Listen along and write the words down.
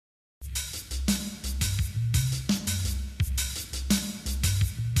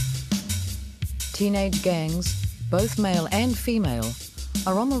Teenage gangs, both male and female,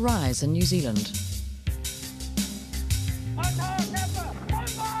 are on the rise in New Zealand.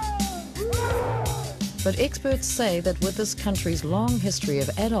 But experts say that with this country's long history of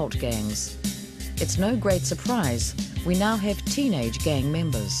adult gangs, it's no great surprise we now have teenage gang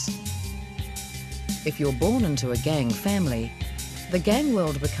members. If you're born into a gang family, the gang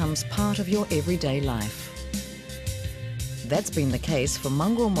world becomes part of your everyday life. That's been the case for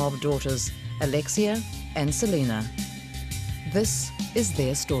mongrel mob daughters Alexia and Selina. This is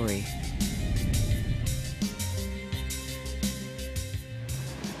their story.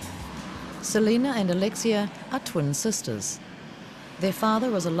 Selina and Alexia are twin sisters. Their father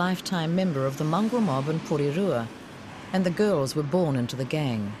was a lifetime member of the mongrel mob in Porirua, and the girls were born into the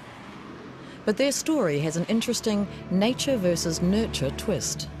gang. But their story has an interesting nature versus nurture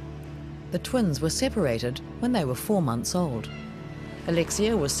twist. The twins were separated when they were 4 months old.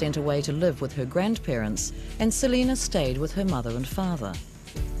 Alexia was sent away to live with her grandparents, and Selina stayed with her mother and father.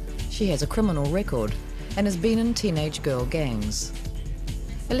 She has a criminal record and has been in teenage girl gangs.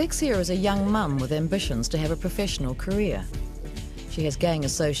 Alexia is a young mum with ambitions to have a professional career. She has gang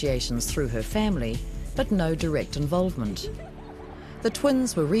associations through her family, but no direct involvement. The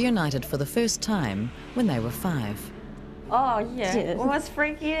twins were reunited for the first time when they were 5. Oh yeah, it was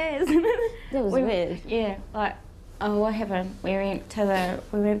freaky as. That was weird. Yeah, like, oh, what happened? We went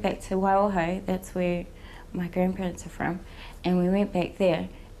back to Waiwaho, that's where my grandparents are from, and we went back there,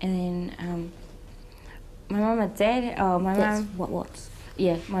 and then my mum and dad,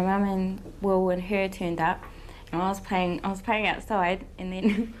 yeah, my mum and Will and her turned up, and I was playing outside, and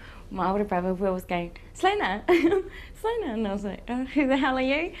then my older brother Will was going, Selina, Selina, and I was like, oh, who the hell are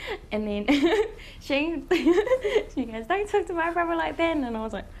you? And then she goes, don't talk to my brother like that, and I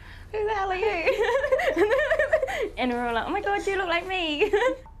was like, who the hell are you? And we were like, oh my God, you look like me.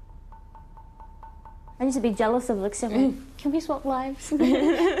 I used to be jealous of Alexia. Can we swap lives?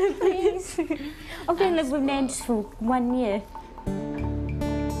 Please. I'm going to live with Nan just for 1 year.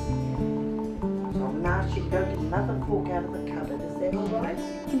 Now she go get another fork out of the cupboard, is that all right?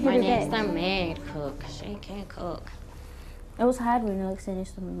 My next I'm mad cook, she can't cook. It was hard when Alexia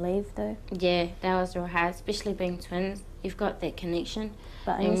used to leave though. Yeah, that was real hard, especially being twins. You've got that connection.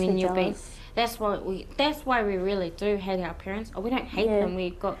 But I used to be jealous. That's why we really do hate our parents. Oh, we don't hate them,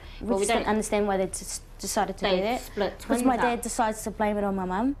 we just don't understand why they decided to do that. Split twins because my dad decides to blame it on my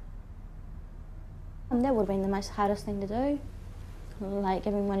mum. And that would have been the most hardest thing to do. Like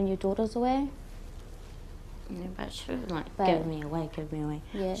giving one of your daughters away. Yeah, but she was like, give me away.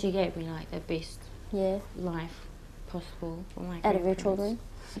 Yeah. She gave me like the best life possible for my out of her children.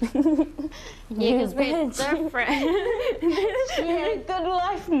 Yeah, because we're different. She had a good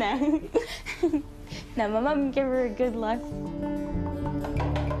life now. No, my mum gave her a good life.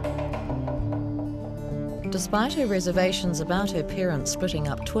 Despite her reservations about her parents splitting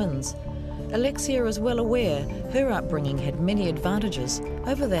up twins, Alexia is well aware her upbringing had many advantages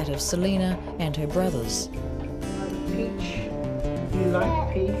over that of Selina and her brothers. Peach. Do you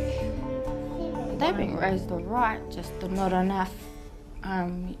like peach? They've been raised all right, just not enough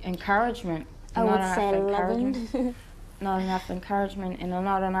encouragement. I would say loving. Not enough encouragement and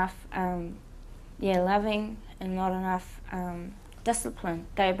not enough, loving and not enough discipline.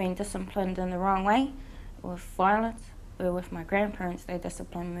 They've been disciplined in the wrong way with violence. Where with my grandparents, they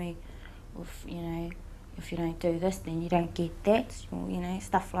disciplined me with, you know, if you don't do this, then you don't get that, or, you know,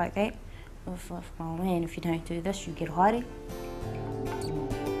 stuff like that. With my man, if you don't do this, you get Hauiti.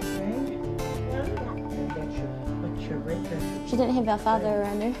 She didn't have our father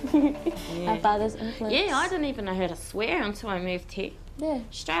around her. Our father's influence. Yeah, I didn't even know how to swear until I moved here. Yeah.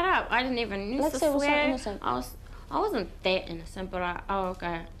 Straight up, I didn't even used to swear. Was so innocent. I wasn't that innocent, but I'll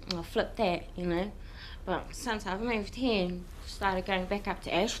flip that, you know. But since I've moved here and started going back up to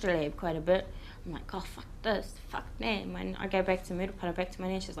Astrolabe quite a bit, I'm like, oh, fuck this, fuck that. I go back to Middlepara, back to my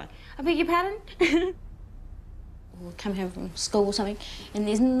nan, she's like, I beg your pardon? We'll come home from school or something, and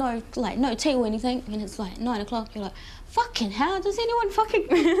there's no tea or anything, and it's like 9 o'clock, you're like, fucking hell, does anyone fucking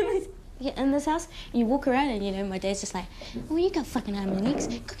get in this house? And you walk around and, you know, my dad's just like, oh, you got fucking arm and legs,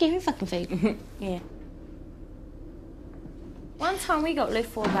 cook your own fucking food. Yeah. One time we got left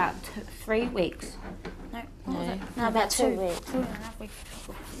for about 3 weeks. No, about 2 weeks. 2.5 weeks.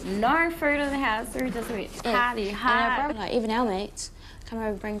 No food in the house, we were just party hard. Like, even our mates come over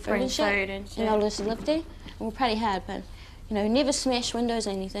and bring food and shit, and they'll just live there. And we're pretty hard, but, you know, never smash windows or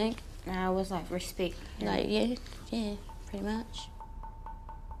anything. No, it was like respect. Like, yeah, pretty much.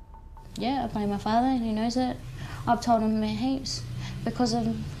 Yeah, I blame my father, and he knows it. I've told him heaps. Because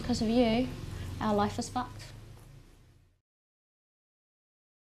of you, our life is fucked.